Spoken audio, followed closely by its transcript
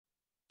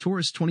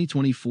Taurus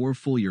 2024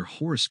 Full Year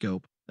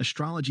Horoscope,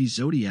 Astrology,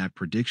 Zodiac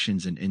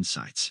Predictions and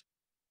Insights.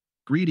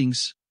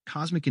 Greetings,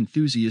 cosmic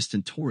enthusiasts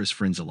and Taurus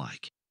friends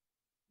alike.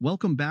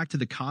 Welcome back to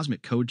the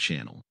Cosmic Code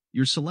channel,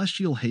 your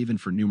celestial haven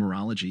for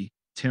numerology,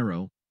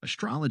 tarot,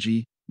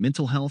 astrology,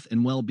 mental health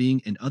and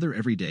well-being, and other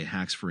everyday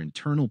hacks for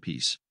internal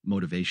peace,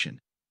 motivation,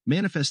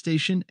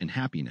 manifestation, and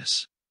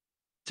happiness.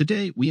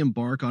 Today, we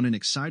embark on an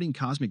exciting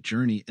cosmic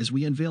journey as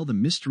we unveil the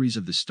mysteries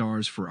of the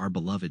stars for our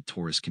beloved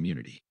Taurus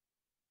community.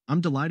 I'm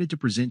delighted to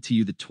present to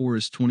you the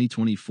Taurus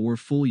 2024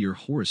 Full Year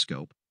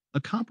Horoscope, a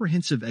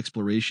comprehensive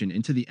exploration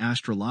into the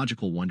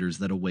astrological wonders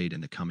that await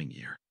in the coming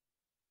year.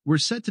 We're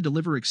set to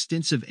deliver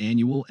extensive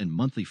annual and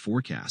monthly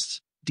forecasts,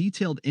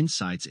 detailed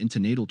insights into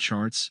natal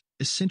charts,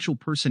 essential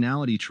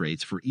personality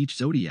traits for each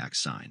zodiac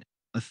sign,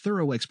 a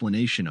thorough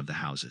explanation of the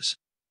houses,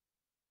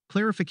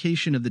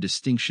 clarification of the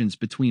distinctions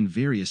between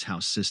various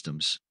house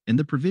systems, and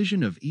the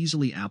provision of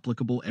easily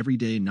applicable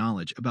everyday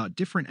knowledge about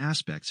different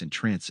aspects and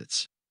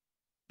transits.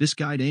 This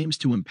guide aims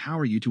to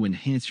empower you to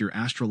enhance your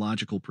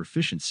astrological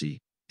proficiency,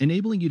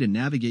 enabling you to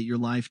navigate your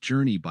life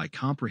journey by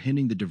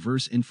comprehending the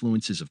diverse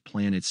influences of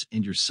planets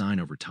and your sign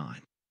over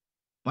time.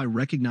 By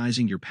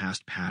recognizing your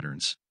past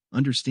patterns,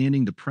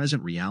 understanding the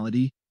present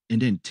reality,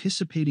 and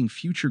anticipating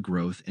future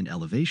growth and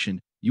elevation,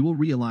 you will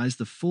realize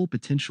the full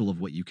potential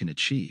of what you can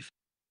achieve.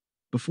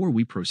 Before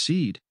we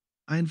proceed,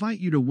 I invite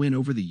you to win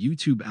over the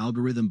YouTube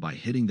algorithm by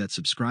hitting that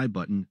subscribe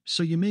button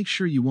so you make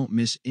sure you won't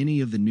miss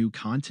any of the new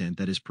content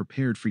that is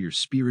prepared for your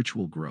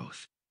spiritual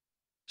growth.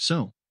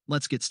 So,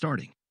 let's get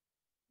starting.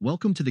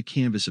 Welcome to the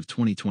canvas of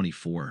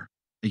 2024,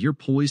 a year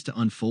poised to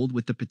unfold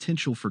with the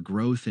potential for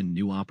growth and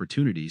new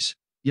opportunities,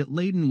 yet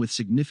laden with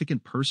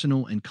significant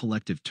personal and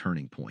collective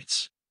turning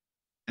points.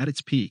 At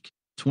its peak,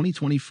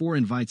 2024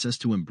 invites us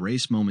to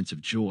embrace moments of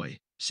joy,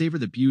 savor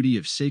the beauty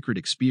of sacred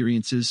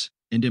experiences,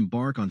 and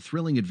embark on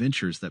thrilling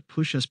adventures that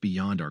push us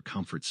beyond our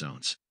comfort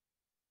zones,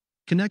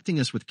 connecting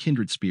us with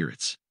kindred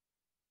spirits.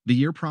 The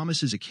year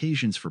promises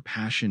occasions for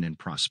passion and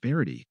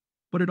prosperity,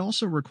 but it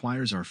also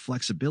requires our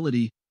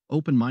flexibility,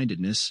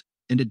 open-mindedness,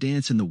 and a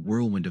dance in the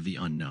whirlwind of the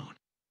unknown.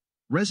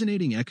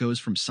 Resonating echoes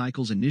from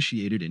cycles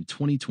initiated in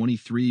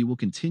 2023 will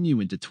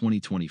continue into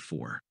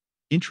 2024,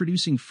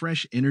 introducing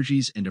fresh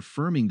energies and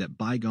affirming that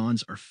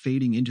bygones are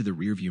fading into the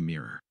rearview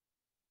mirror.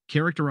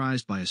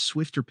 Characterized by a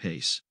swifter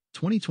pace,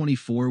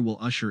 2024 will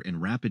usher in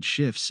rapid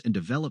shifts and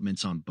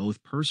developments on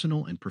both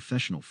personal and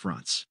professional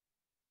fronts.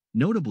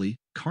 Notably,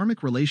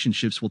 karmic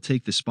relationships will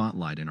take the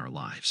spotlight in our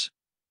lives,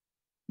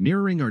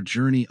 mirroring our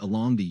journey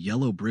along the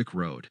yellow brick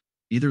road,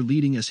 either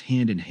leading us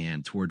hand in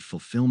hand toward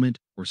fulfillment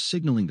or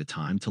signaling the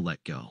time to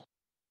let go.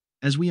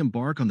 As we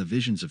embark on the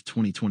visions of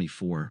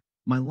 2024,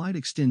 my light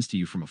extends to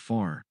you from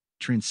afar,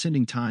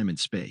 transcending time and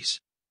space.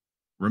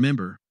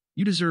 Remember,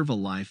 you deserve a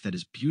life that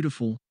is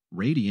beautiful,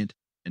 radiant,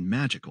 and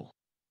magical.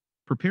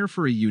 Prepare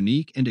for a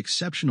unique and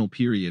exceptional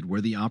period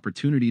where the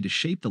opportunity to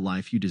shape the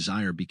life you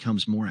desire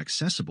becomes more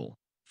accessible,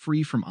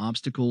 free from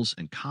obstacles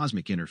and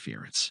cosmic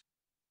interference.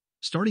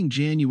 Starting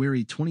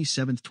January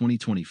 27,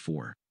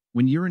 2024,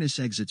 when Uranus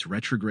exits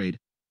retrograde,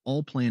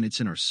 all planets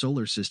in our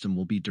solar system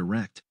will be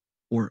direct,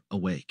 or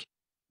awake.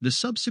 The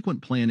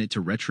subsequent planet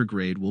to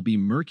retrograde will be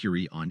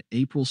Mercury on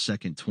April 2,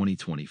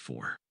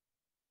 2024.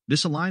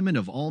 This alignment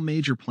of all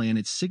major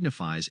planets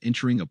signifies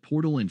entering a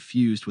portal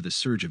infused with a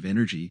surge of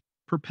energy,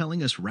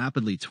 propelling us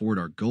rapidly toward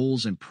our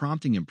goals and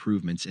prompting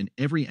improvements in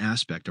every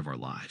aspect of our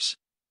lives.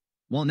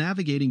 While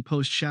navigating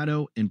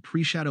post-shadow and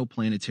pre-shadow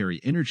planetary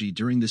energy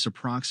during this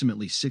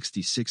approximately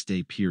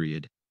 66-day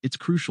period, it's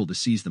crucial to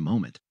seize the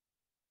moment.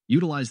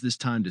 Utilize this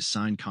time to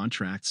sign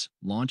contracts,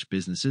 launch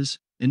businesses,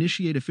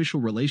 initiate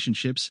official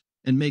relationships,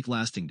 and make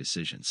lasting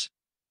decisions.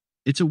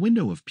 It's a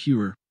window of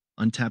pure,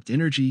 untapped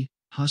energy,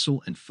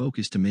 hustle, and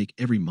focus to make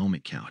every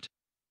moment count.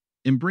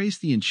 Embrace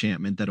the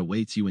enchantment that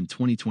awaits you in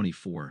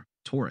 2024,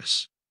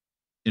 Taurus.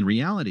 In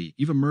reality,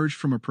 you've emerged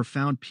from a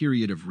profound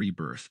period of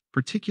rebirth,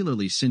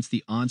 particularly since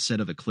the onset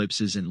of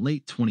eclipses in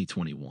late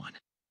 2021.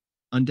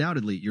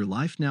 Undoubtedly, your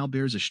life now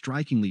bears a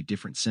strikingly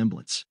different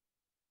semblance.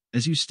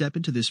 As you step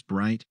into this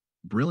bright,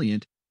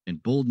 brilliant,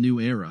 and bold new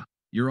era,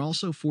 you're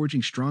also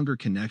forging stronger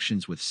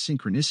connections with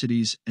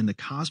synchronicities and the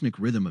cosmic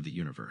rhythm of the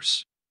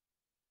universe.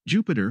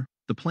 Jupiter,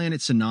 the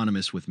planet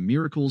synonymous with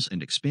miracles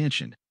and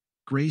expansion,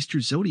 graced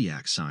your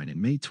zodiac sign in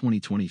May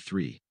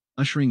 2023,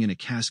 ushering in a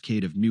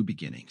cascade of new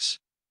beginnings.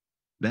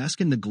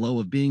 Bask in the glow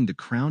of being the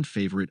crowned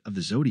favorite of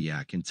the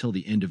zodiac until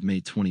the end of May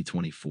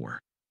 2024.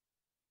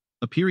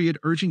 A period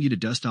urging you to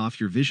dust off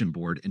your vision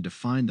board and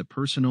define the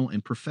personal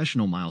and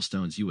professional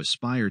milestones you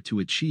aspire to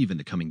achieve in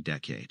the coming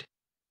decade.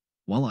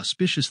 While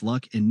auspicious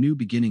luck and new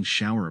beginnings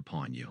shower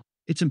upon you,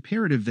 it's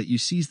imperative that you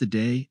seize the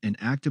day and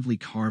actively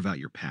carve out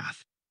your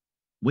path.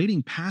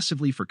 Waiting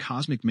passively for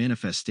cosmic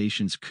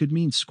manifestations could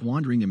mean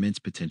squandering immense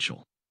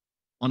potential.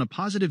 On a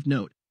positive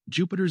note,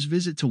 Jupiter's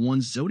visit to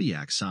one's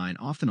zodiac sign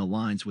often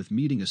aligns with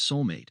meeting a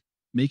soulmate,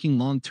 making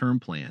long-term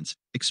plans,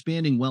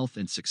 expanding wealth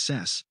and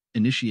success,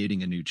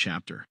 initiating a new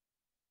chapter,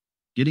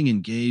 getting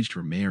engaged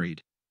or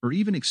married, or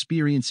even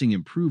experiencing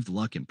improved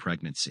luck in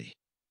pregnancy.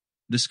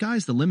 The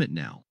sky's the limit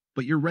now,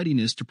 but your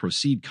readiness to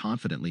proceed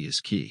confidently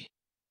is key.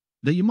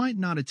 Though you might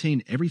not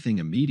attain everything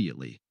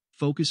immediately,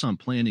 focus on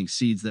planting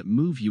seeds that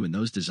move you in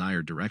those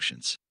desired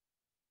directions.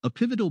 A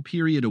pivotal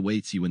period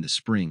awaits you in the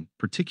spring,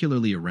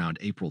 particularly around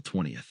April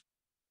 20th.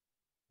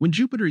 When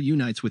Jupiter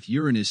unites with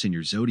Uranus in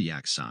your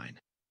zodiac sign,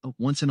 a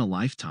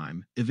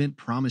once-in-a-lifetime event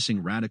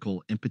promising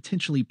radical and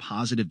potentially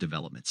positive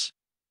developments.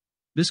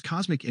 This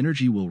cosmic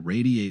energy will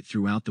radiate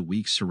throughout the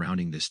weeks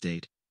surrounding this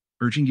date,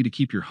 urging you to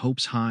keep your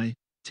hopes high,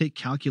 take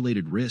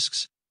calculated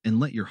risks, and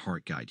let your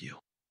heart guide you.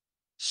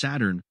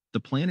 Saturn, the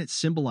planet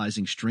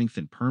symbolizing strength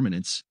and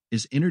permanence,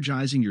 is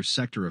energizing your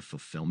sector of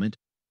fulfillment,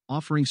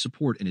 offering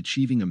support in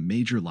achieving a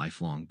major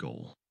lifelong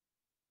goal.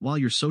 While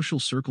your social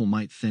circle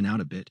might thin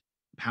out a bit,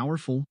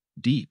 powerful,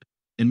 deep,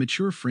 and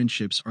mature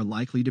friendships are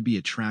likely to be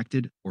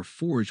attracted or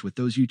forged with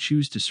those you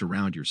choose to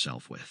surround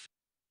yourself with.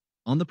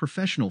 On the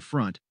professional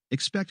front,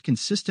 expect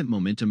consistent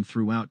momentum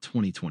throughout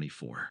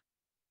 2024.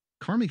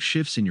 Karmic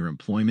shifts in your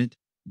employment,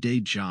 day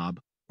job,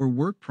 or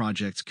work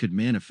projects could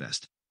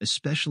manifest,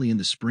 especially in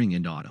the spring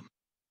and autumn.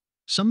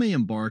 Some may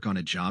embark on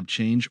a job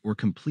change or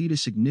complete a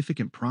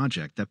significant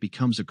project that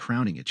becomes a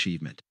crowning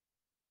achievement.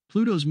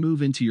 Pluto's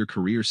move into your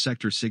career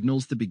sector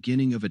signals the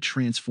beginning of a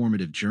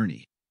transformative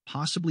journey,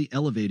 possibly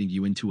elevating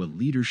you into a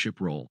leadership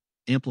role,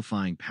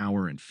 amplifying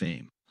power and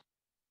fame,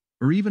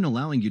 or even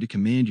allowing you to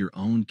command your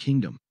own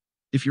kingdom.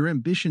 If your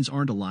ambitions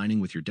aren't aligning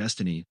with your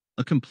destiny,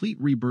 a complete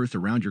rebirth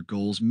around your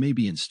goals may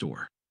be in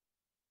store.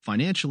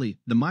 Financially,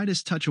 the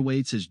Midas touch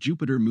awaits as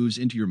Jupiter moves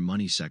into your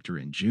money sector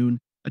in June,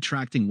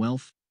 attracting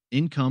wealth,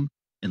 income,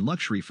 and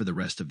luxury for the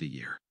rest of the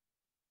year.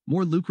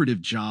 More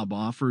lucrative job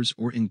offers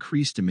or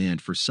increased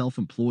demand for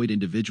self-employed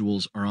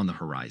individuals are on the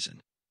horizon.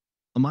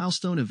 A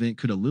milestone event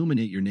could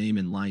illuminate your name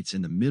in lights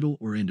in the middle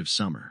or end of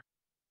summer.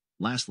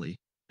 Lastly,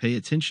 pay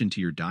attention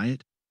to your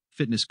diet,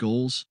 fitness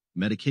goals,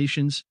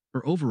 medications,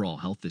 or overall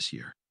health this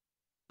year.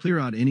 Clear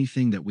out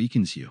anything that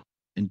weakens you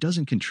and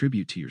doesn't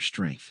contribute to your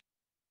strength.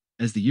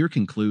 As the year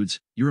concludes,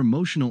 your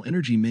emotional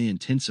energy may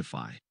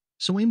intensify,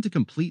 so aim to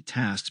complete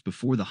tasks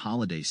before the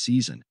holiday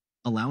season,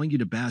 allowing you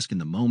to bask in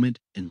the moment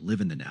and live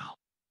in the now.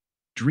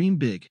 Dream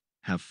big,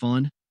 have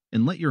fun,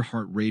 and let your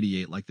heart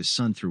radiate like the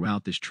sun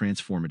throughout this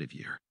transformative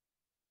year.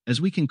 As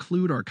we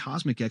conclude our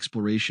cosmic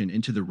exploration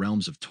into the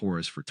realms of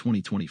Taurus for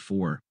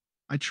 2024,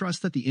 I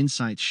trust that the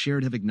insights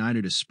shared have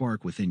ignited a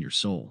spark within your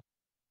soul.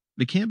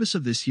 The canvas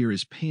of this year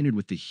is painted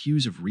with the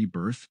hues of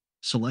rebirth,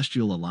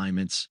 celestial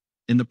alignments,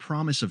 and the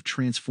promise of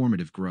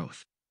transformative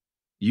growth.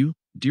 You,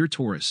 dear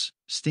Taurus,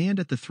 stand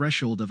at the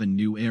threshold of a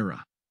new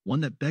era, one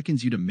that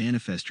beckons you to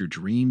manifest your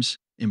dreams,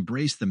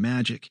 embrace the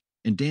magic,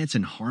 and dance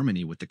in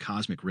harmony with the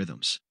cosmic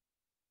rhythms.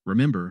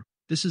 Remember,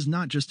 this is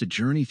not just a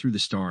journey through the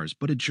stars,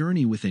 but a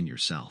journey within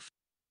yourself.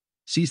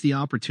 Seize the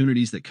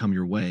opportunities that come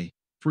your way,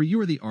 for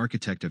you are the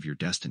architect of your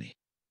destiny.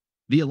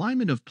 The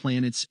alignment of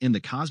planets and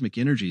the cosmic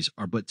energies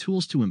are but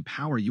tools to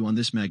empower you on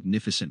this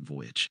magnificent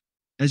voyage.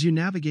 As you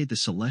navigate the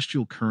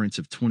celestial currents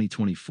of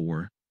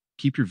 2024,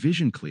 keep your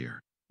vision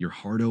clear, your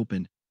heart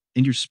open,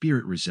 and your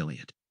spirit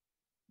resilient.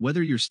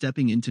 Whether you're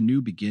stepping into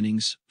new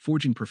beginnings,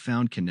 forging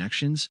profound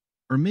connections,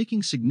 or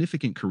making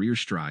significant career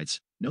strides,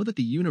 know that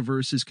the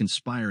universe is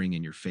conspiring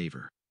in your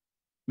favor.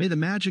 May the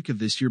magic of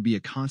this year be a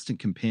constant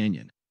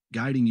companion,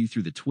 guiding you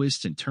through the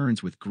twists and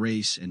turns with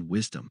grace and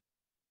wisdom.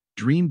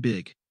 Dream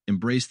big,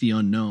 embrace the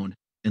unknown,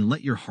 and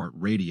let your heart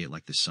radiate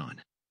like the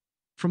sun.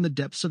 From the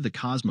depths of the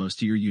cosmos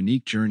to your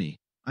unique journey,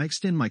 I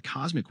extend my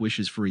cosmic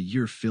wishes for a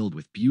year filled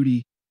with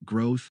beauty,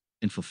 growth,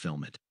 and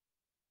fulfillment.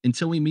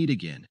 Until we meet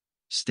again,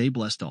 stay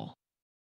blessed all.